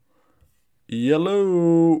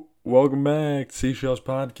Hello, welcome back, Seashells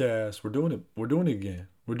podcast. We're doing it. We're doing it again.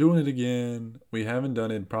 We're doing it again. We haven't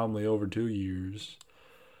done it probably over 2 years.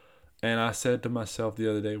 And I said to myself the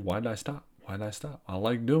other day, why did I stop? Why did I stop? I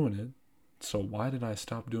like doing it. So why did I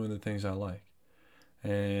stop doing the things I like?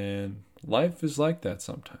 And life is like that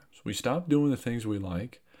sometimes. We stop doing the things we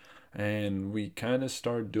like and we kind of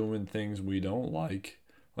start doing things we don't like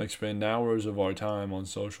spend hours of our time on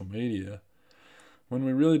social media when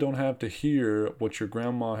we really don't have to hear what your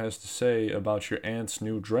grandma has to say about your aunt's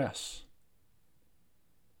new dress.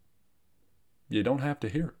 You don't have to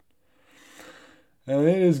hear it. And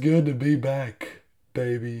it is good to be back,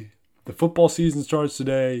 baby. The football season starts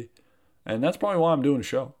today, and that's probably why I'm doing a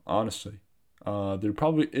show, honestly. There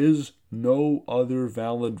probably is no other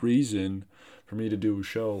valid reason for me to do a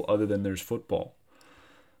show other than there's football.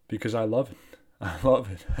 Because I love it. I love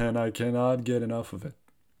it, and I cannot get enough of it.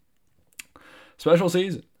 Special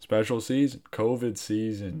season, COVID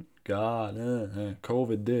season. God,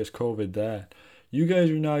 COVID this, COVID that. You guys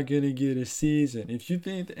are not going to get a season. If you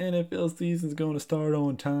think the NFL season's going to start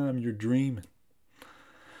on time, you're dreaming.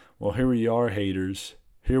 Well, here we are, haters.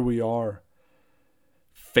 Here we are,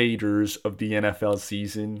 faders of the NFL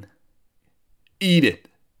season. Eat it.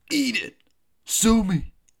 Eat it. Sue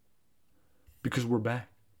me. Because we're back.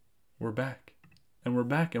 We're back. And we're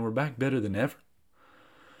back. And we're back better than ever.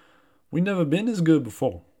 We've never been as good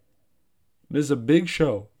before. This is a big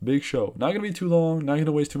show. Big show. Not going to be too long. Not going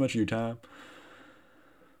to waste too much of your time.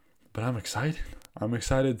 But I'm excited. I'm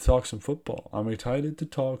excited to talk some football. I'm excited to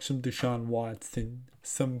talk some Deshaun Watson.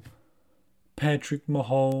 Some Patrick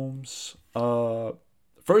Mahomes.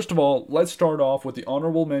 First of all, let's start off with the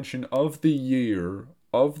honorable mention of the year.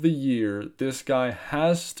 This guy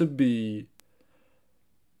has to be,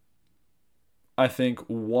 I think,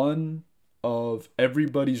 one of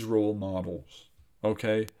everybody's role models,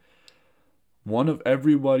 okay? One of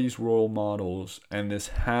everybody's role models, and this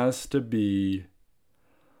has to be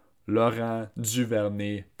Laurent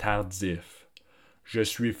Duvernay-Tardif. Je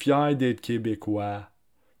suis fier d'être Québécois,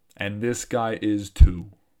 and this guy is too,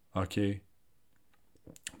 okay?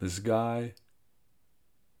 This guy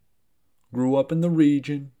grew up in the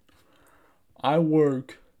region. I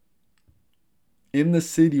work in the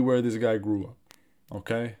city where this guy grew up,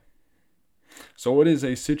 okay? So it is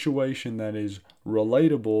a situation that is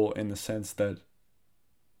relatable in the sense that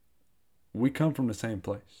we come from the same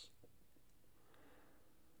place.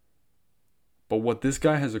 But what this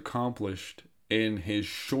guy has accomplished in his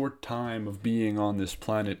short time of being on this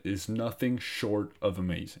planet is nothing short of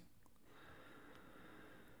amazing.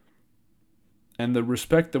 And the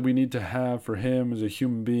respect that we need to have for him as a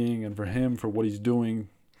human being and for him for what he's doing,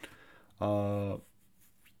 for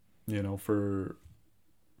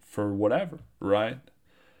whatever, right?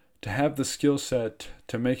 To have the skill set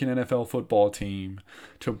to make an NFL football team,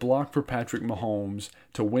 to block for Patrick Mahomes,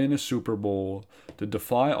 to win a Super Bowl, to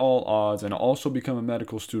defy all odds, and also become a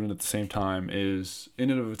medical student at the same time is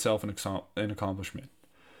in and of itself an accomplishment.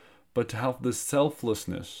 But to have the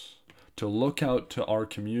selflessness to look out to our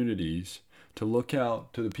communities, to look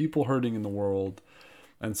out to the people hurting in the world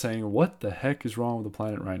and saying, what the heck is wrong with the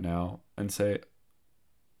planet right now? And say,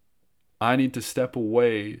 I need to step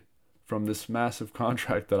away from this massive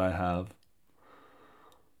contract that I have,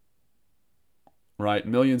 right?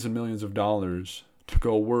 Millions and millions of dollars to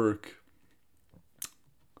go work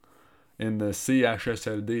in the Seashells,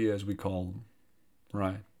 as we call them,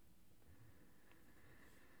 right?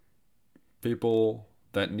 People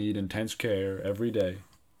that need intense care every day,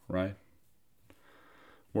 right?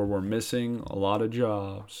 Where we're missing a lot of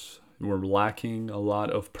jobs, we're lacking a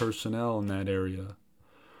lot of personnel in that area,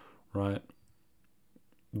 right?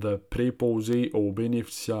 The préposé aux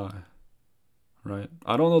bénéficiaires, right?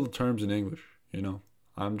 I don't know the terms in English, I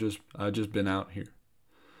just been out here.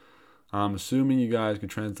 I'm assuming you guys can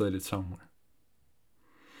translate it somewhere.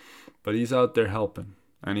 But he's out there helping,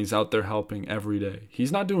 and he's out there helping every day.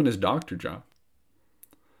 He's not doing his doctor job.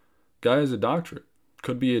 Guy has a doctorate.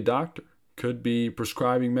 Could be a doctor. Could be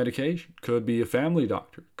prescribing medication. Could be a family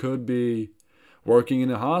doctor. Could be working in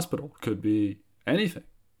a hospital. Could be anything.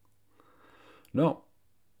 No.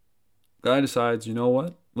 Guy decides, you know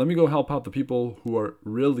what? Let me go help out the people who are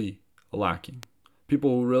really lacking.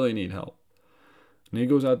 People who really need help. And he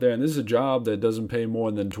goes out there, and this is a job that doesn't pay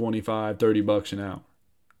more than $25-$30 an hour.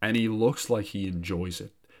 And he looks like he enjoys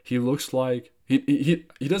it. He looks like, he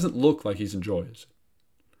doesn't look like he enjoys it.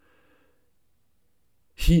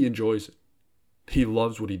 He enjoys it. He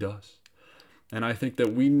loves what he does. And I think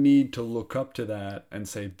that we need to look up to that and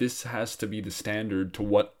say, this has to be the standard to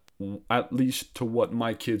what, at least to what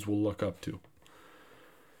my kids will look up to.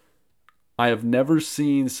 I have never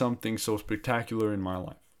seen something so spectacular in my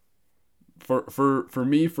life. For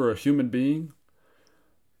me, for a human being,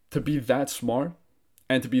 to be that smart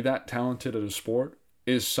and to be that talented at a sport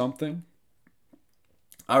is something.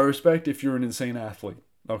 I respect if you're an insane athlete,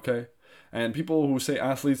 okay? And people who say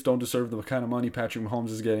athletes don't deserve the kind of money Patrick Mahomes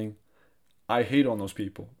is getting, I hate on those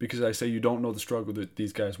people because I say you don't know the struggle that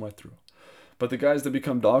these guys went through. But the guys that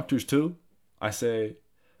become doctors too, I say,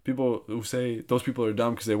 people who say those people are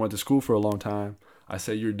dumb because they went to school for a long time, I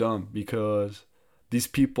say you're dumb because these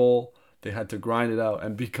people, they had to grind it out,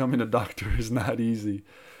 and becoming a doctor is not easy.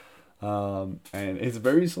 And it's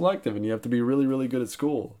very selective, and you have to be really, really good at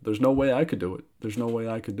school. There's no way I could do it. There's no way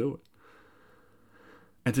I could do it.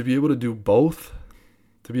 And to be able to do both,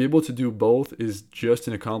 is just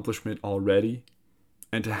an accomplishment already.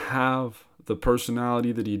 And to have the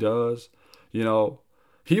personality that he does, you know,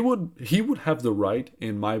 he would have the right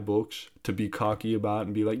in my books to be cocky about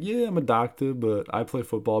and be like, yeah, I'm a doctor, but I play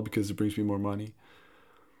football because it brings me more money.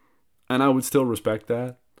 And I would still respect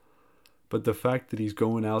that. But the fact that he's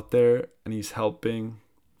going out there and he's helping,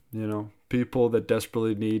 you know, people that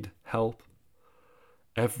desperately need help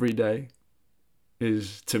every day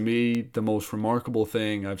is, to me, the most remarkable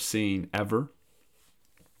thing I've seen ever.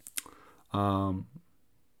 And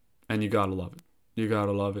you gotta love it. You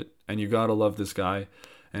gotta love it. And you gotta love this guy.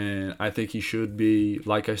 And I think he should be,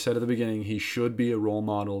 like I said at the beginning, he should be a role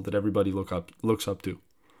model that everybody looks up to.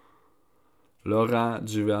 Laurent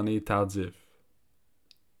Duvernay-Tardif.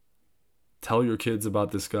 Tell your kids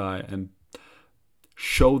about this guy and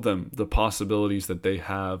show them the possibilities that they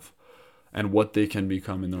have and what they can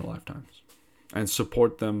become in their lifetimes. And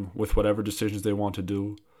support them with whatever decisions they want to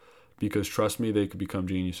do, because trust me, they could become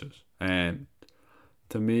geniuses. And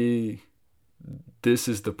to me, this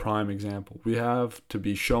is the prime example. We have to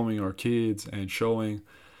be showing our kids and showing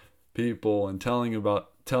people and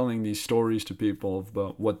telling these stories to people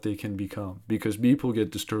about what they can become, because people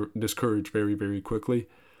get discouraged very, very quickly.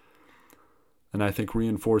 And I think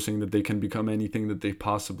reinforcing that they can become anything that they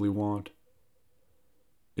possibly want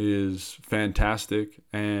is fantastic.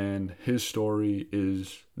 And his story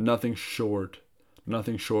is nothing short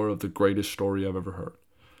of the greatest story I've ever heard.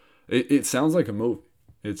 It sounds like a movie.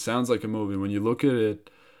 It sounds like a movie. When you look at it,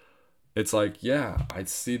 it's like, yeah, I'd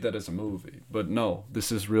see that as a movie. But no,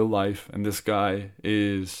 this is real life. And this guy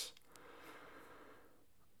is...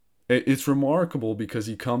 It's remarkable because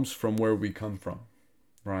he comes from where we come from.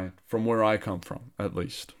 Right? From where I come from, at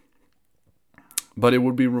least. But it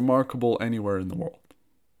would be remarkable anywhere in the world.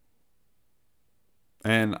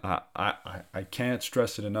 And I can't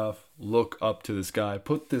stress it enough. Look up to this guy.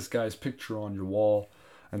 Put this guy's picture on your wall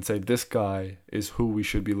and say, this guy is who we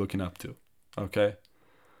should be looking up to. Okay?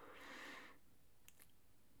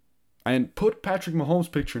 And put Patrick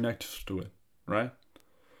Mahomes' picture next to it. Right?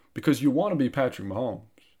 Because you want to be Patrick Mahomes.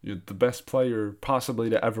 You're the best player possibly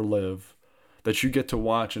to ever live, that you get to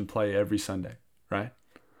watch and play every Sunday, right?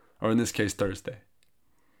 Or in this case, Thursday.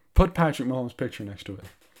 Put Patrick Mahomes' picture next to it.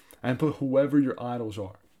 And put whoever your idols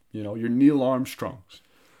are. You know, your Neil Armstrongs.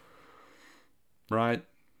 Right?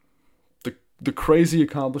 The crazy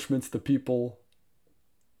accomplishments that people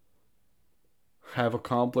have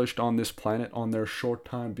accomplished on this planet on their short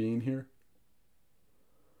time being here.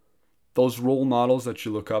 Those role models that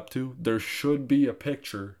you look up to, there should be a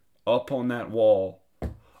picture up on that wall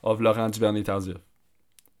of Laurent Duvernay-Tardif.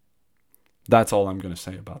 That's all I'm going to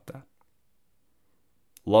say about that.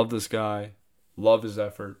 Love this guy. Love his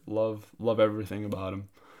effort. Love everything about him.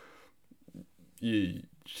 You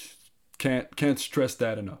can't stress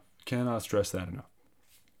that enough. Cannot stress that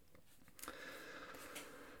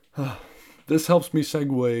enough. This helps me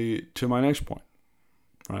segue to my next point.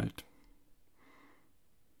 Right?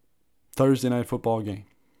 Thursday night football game.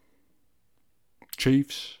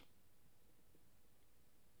 Chiefs.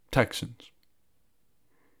 Texans.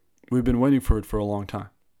 We've been waiting for it for a long time.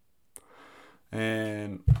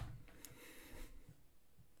 And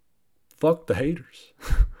fuck the haters.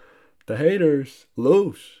 The haters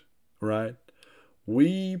lose, right?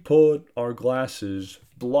 We put our glasses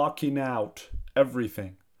blocking out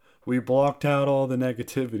everything. We blocked out all the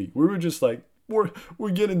negativity. We were just like, we're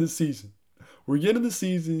getting the season. We're getting the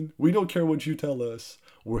season. We don't care what you tell us.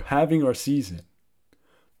 We're having our season.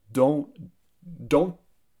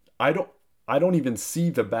 I don't even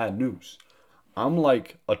see the bad news. I'm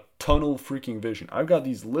like a tunnel freaking vision. I've got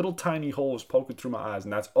these little tiny holes poking through my eyes,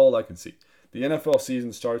 and that's all I can see. The NFL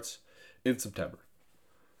season starts in September.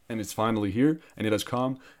 And it's finally here, and it has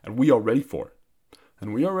come, and we are ready for it.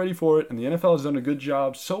 And the NFL has done a good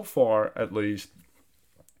job so far, at least,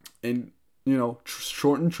 in,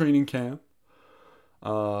 shortened training camp.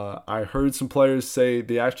 I heard some players say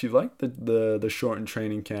they actually like the shortened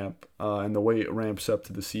training camp and the way it ramps up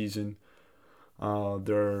to the season.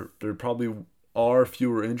 There probably are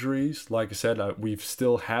fewer injuries. Like I said, we've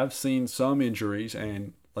still have seen some injuries,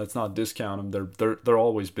 and let's not discount them. They're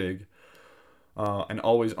always big and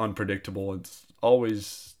always unpredictable. It's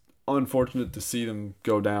always unfortunate to see them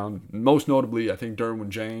go down. Most notably, I think Derwin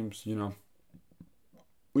James.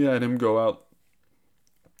 We had him go out,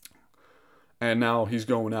 and now he's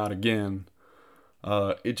going out again.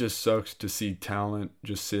 It just sucks to see talent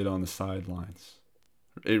just sit on the sidelines.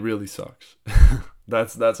 It really sucks.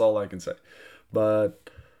 That's all I can say. But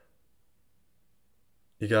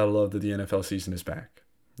you gotta love that the NFL season is back,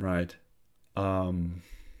 right? And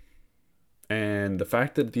the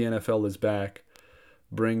fact that the NFL is back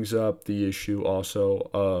brings up the issue also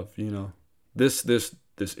of this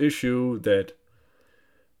issue that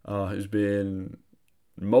has been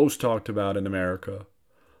most talked about in America,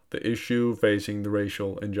 the issue facing the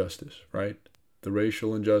racial injustice, right? The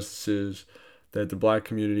racial injustices that the black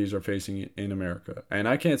communities are facing in America. And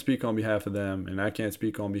I can't speak on behalf of them, and I can't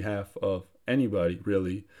speak on behalf of anybody,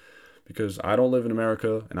 really, because I don't live in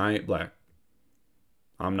America, and I ain't black.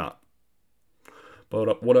 I'm not.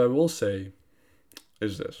 But what I will say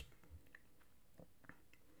is this.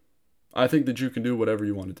 I think that you can do whatever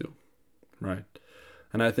you want to do, right?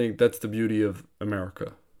 And I think that's the beauty of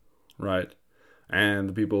America, right? And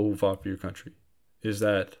the people who fought for your country, is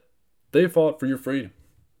that they fought for your freedom.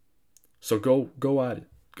 So go at it.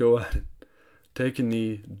 Go at it. Take a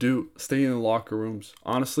knee. Stay in the locker rooms.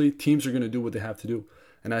 Honestly, teams are going to do what they have to do.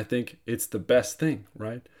 And I think it's the best thing,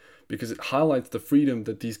 right? Because it highlights the freedom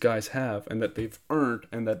that these guys have and that they've earned,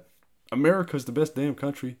 and that America is the best damn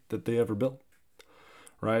country that they ever built,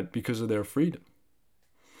 right? Because of their freedom.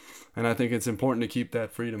 And I think it's important to keep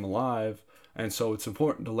that freedom alive. And so it's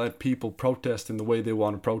important to let people protest in the way they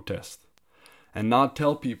want to protest. And not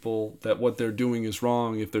tell people that what they're doing is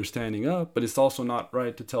wrong if they're standing up, but it's also not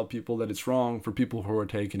right to tell people that it's wrong for people who are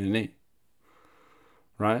taking a knee.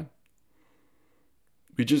 Right?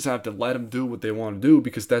 We just have to let them do what they want to do,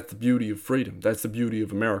 because that's the beauty of freedom. That's the beauty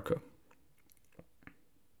of America.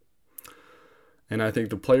 And I think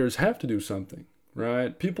the players have to do something,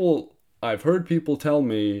 right? I've heard people tell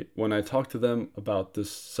me when I talk to them about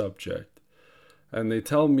this subject, and they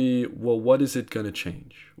tell me, well, what is it going to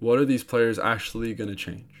change? What are these players actually going to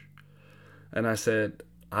change? And I said,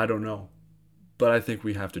 I don't know, but I think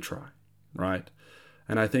we have to try, right?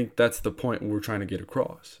 And I think that's the point we're trying to get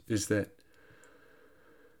across, is that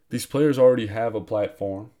these players already have a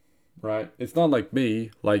platform, right? It's not like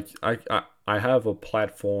me. Like I have a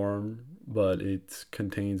platform, but it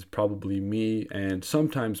contains probably me and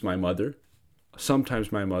sometimes my mother.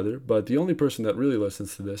 But the only person that really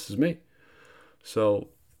listens to this is me. So,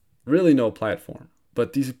 really no platform.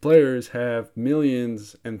 But these players have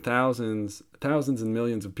millions and thousands and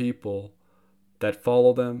millions of people that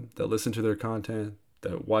follow them, that listen to their content,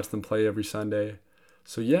 that watch them play every Sunday.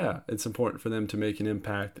 So yeah, it's important for them to make an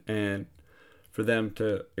impact and for them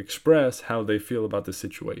to express how they feel about the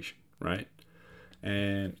situation, right?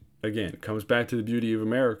 And again, it comes back to the beauty of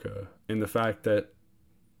America in the fact that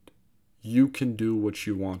you can do what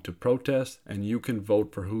you want to protest, and you can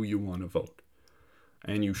vote for who you want to vote.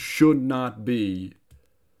 And you should not be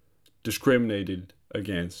discriminated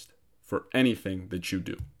against for anything that you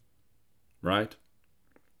do, right?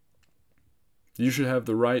 You should have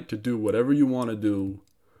the right to do whatever you want to do,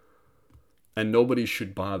 and nobody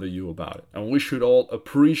should bother you about it. And we should all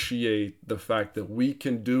appreciate the fact that we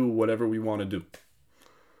can do whatever we want to do,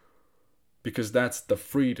 because that's the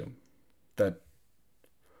freedom that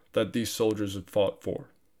these soldiers have fought for,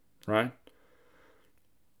 right?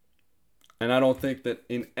 And I don't think that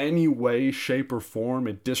in any way, shape, or form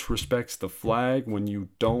it disrespects the flag when you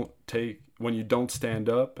don't stand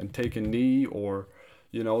up and take a knee, or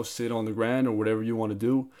sit on the ground, or whatever you want to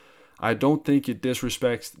do. I don't think it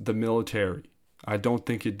disrespects the military. I don't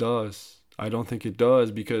think it does.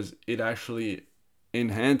 Because it actually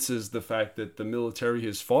enhances the fact that the military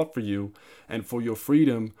has fought for you and for your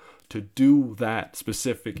freedom to do that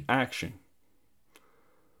specific action.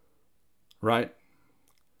 Right?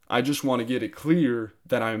 I just want to get it clear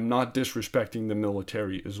that I'm not disrespecting the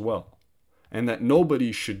military as well. And that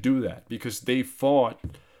nobody should do that, because they fought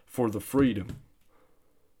for the freedom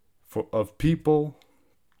of people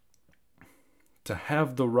to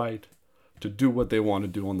have the right to do what they want to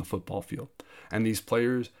do on the football field. And these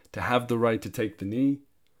players to have the right to take the knee,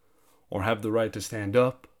 or have the right to stand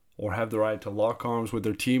up, or have the right to lock arms with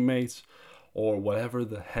their teammates, or whatever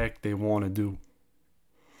the heck they want to do.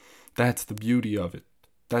 That's the beauty of it.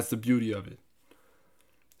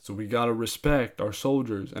 So we got to respect our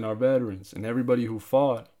soldiers and our veterans and everybody who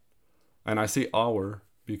fought. And I say our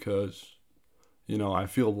because, I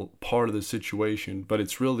feel part of the situation, but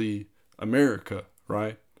it's really America,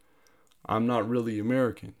 right? I'm not really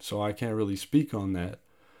American, so I can't really speak on that.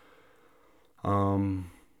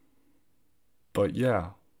 But yeah,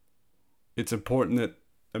 it's important that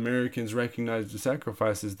Americans recognize the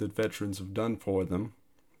sacrifices that veterans have done for them.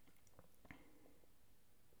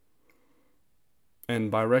 And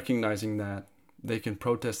by recognizing that, they can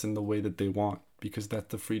protest in the way that they want, because that's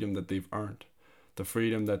the freedom that they've earned. The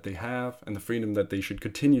freedom that they have, and the freedom that they should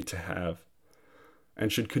continue to have,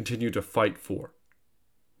 and should continue to fight for.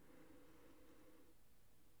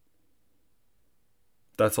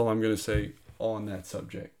 That's all I'm going to say on that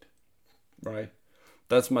subject, right?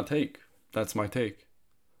 That's my take.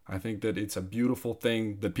 I think that it's a beautiful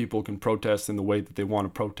thing that people can protest in the way that they want to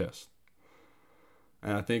protest.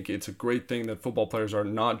 And I think it's a great thing that football players are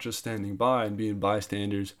not just standing by and being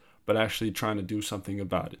bystanders, but actually trying to do something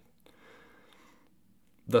about it.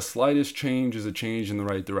 The slightest change is a change in the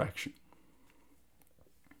right direction.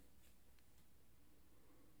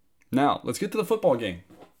 Now, let's get to the football game.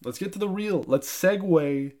 Let's get to the real. Let's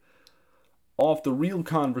segue off the real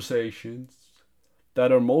conversations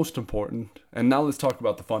that are most important. And now let's talk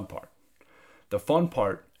about the fun part. The fun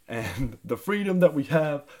part and the freedom that we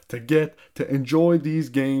have to get to enjoy these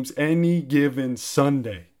games any given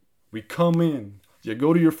Sunday. We come in, you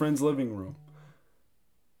go to your friend's living room,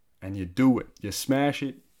 and you do it. You smash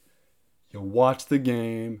it. You watch the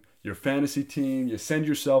game, your fantasy team, you send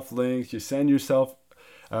yourself links, you send yourself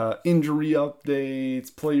injury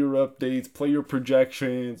updates, player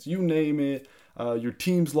projections, you name it. Your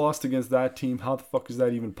team's lost against that team. How the fuck is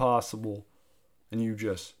that even possible? And you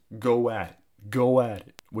just go at it. Go at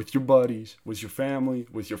it with your buddies, with your family,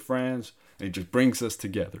 with your friends, and it just brings us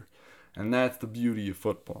together. And that's the beauty of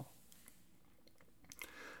football.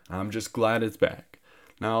 I'm just glad it's back.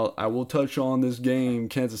 Now, I will touch on this game,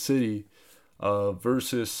 Kansas City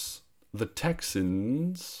versus the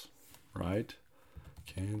Texans, right?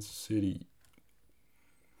 Kansas City.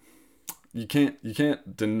 You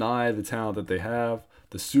can't deny the talent that they have.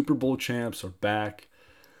 The Super Bowl champs are back.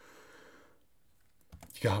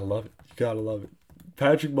 You gotta love it.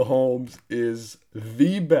 Patrick Mahomes is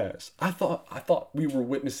the best. I thought we were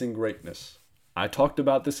witnessing greatness. I talked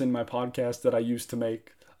about this in my podcast that I used to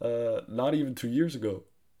make not even 2 years ago,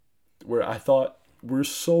 where I thought we're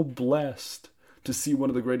so blessed to see one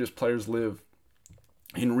of the greatest players live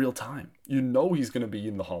in real time. You know he's going to be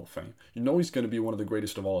in the Hall of Fame. You know he's going to be one of the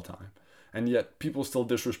greatest of all time. And yet people still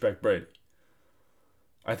disrespect Brady.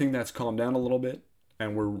 I think that's calmed down a little bit,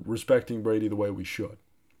 and we're respecting Brady the way we should.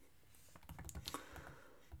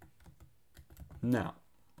 Now,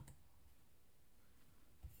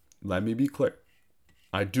 let me be clear.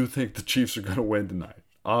 I do think the Chiefs are going to win tonight,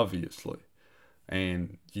 obviously.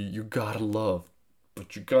 And you gotta love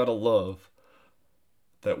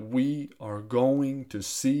that we are going to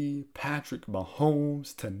see Patrick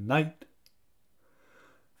Mahomes tonight.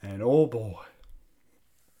 And oh boy.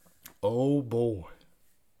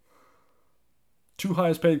 2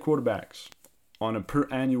 highest paid quarterbacks on a per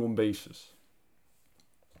annual basis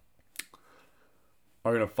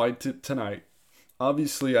are going to fight tonight.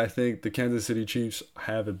 Obviously, I think the Kansas City Chiefs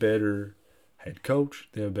have a better head coach.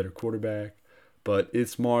 They have a better quarterback. But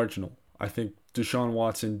it's marginal. I think Deshaun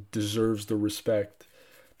Watson deserves the respect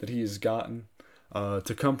that he has gotten.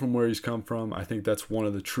 To come from where he's come from, I think that's one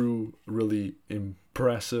of the true, really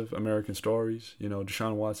impressive American stories.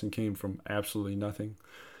 Deshaun Watson came from absolutely nothing.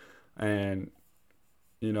 And,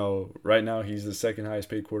 right now he's the second highest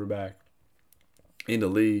paid quarterback in the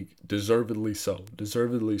league. Deservedly so.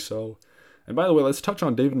 And by the way, let's touch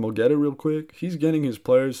on David Mulgeta real quick. He's getting his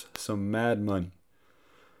players some mad money.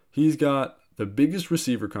 He's got the biggest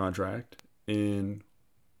receiver contract in,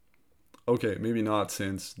 okay, maybe not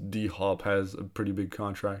since D-Hop has a pretty big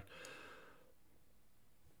contract.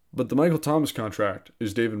 But the Michael Thomas contract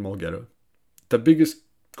is David Mulgeta. The biggest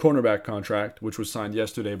cornerback contract, which was signed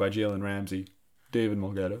yesterday by Jalen Ramsey, David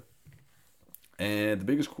Mulgeta. And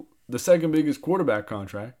the second biggest quarterback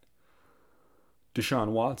contract, Deshaun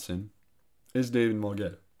Watson, is David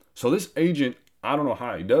Mulgeta. So this agent, I don't know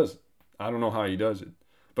how he does it.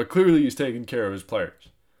 But clearly he's taking care of his players.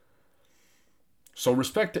 So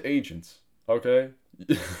respect to agents, okay?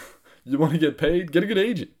 You want to get paid? Get a good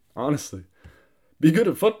agent, honestly. Be good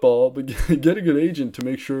at football, but get a good agent to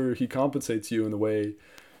make sure he compensates you in the way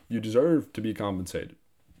you deserve to be compensated.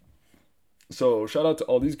 So shout out to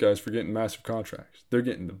all these guys for getting massive contracts. They're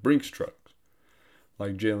getting the Brinks trucks,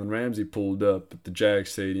 like Jalen Ramsey pulled up at the Jag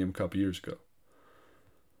Stadium a couple years ago.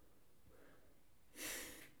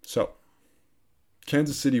 So,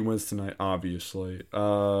 Kansas City wins tonight, obviously.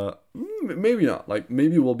 Maybe not. Like,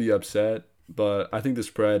 maybe we'll be upset, but I think the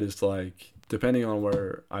spread is like, depending on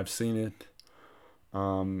where I've seen it,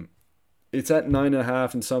 it's at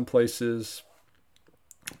 9.5 in some places.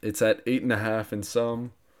 It's at 8.5 in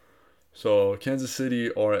some. So Kansas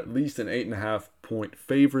City are at least an 8.5 point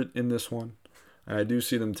favorite in this one. And I do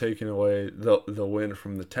see them taking away the win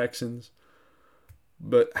from the Texans.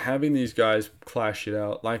 But having these guys clash it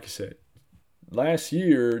out, like I said, last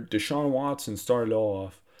year Deshaun Watson started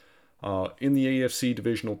off in the AFC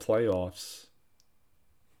divisional playoffs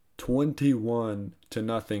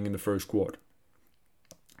 21-0 in the first quarter.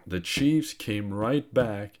 The Chiefs came right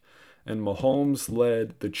back, and Mahomes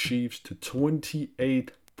led the Chiefs to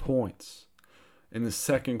 28 points in the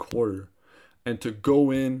second quarter, and to go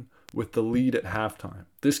in with the lead at halftime.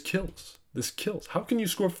 This kills. This kills. How can you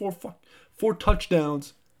score four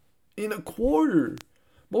touchdowns in a quarter?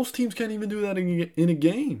 Most teams can't even do that in a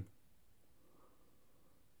game.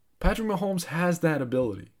 Patrick Mahomes has that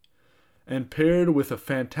ability. And paired with a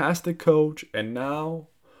fantastic coach, and now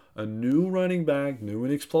a new running back, new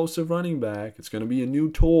and explosive running back. It's going to be a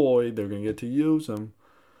new toy. They're going to get to use him.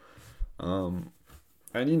 And,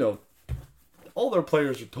 you know, all their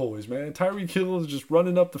players are toys, man. Tyreek Hill is just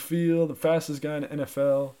running up the field, the fastest guy in the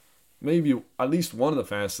NFL. Maybe at least one of the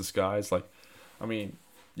fastest guys. Like, I mean,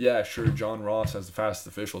 yeah, sure, John Ross has the fastest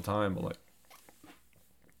official time, but, like,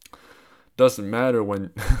 doesn't matter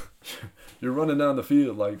when you're running down the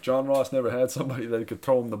field. Like, John Ross never had somebody that could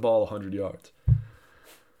throw him the ball 100 yards.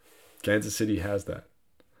 Kansas City has that.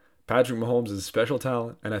 Patrick Mahomes is a special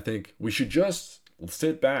talent, and I think we should just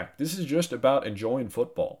sit back. This is just about enjoying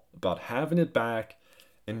football, about having it back,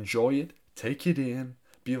 enjoy it, take it in,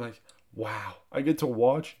 be like, wow, I get to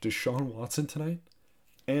watch Deshaun Watson tonight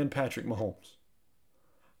and Patrick Mahomes.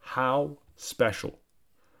 How special.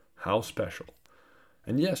 How special.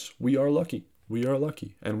 And yes, we are lucky. We are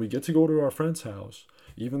lucky. And we get to go to our friend's house.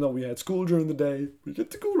 Even though we had school during the day, we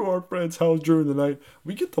get to go to our friend's house during the night.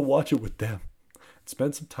 We get to watch it with them and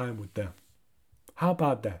spend some time with them. How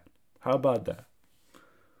about that? How about that?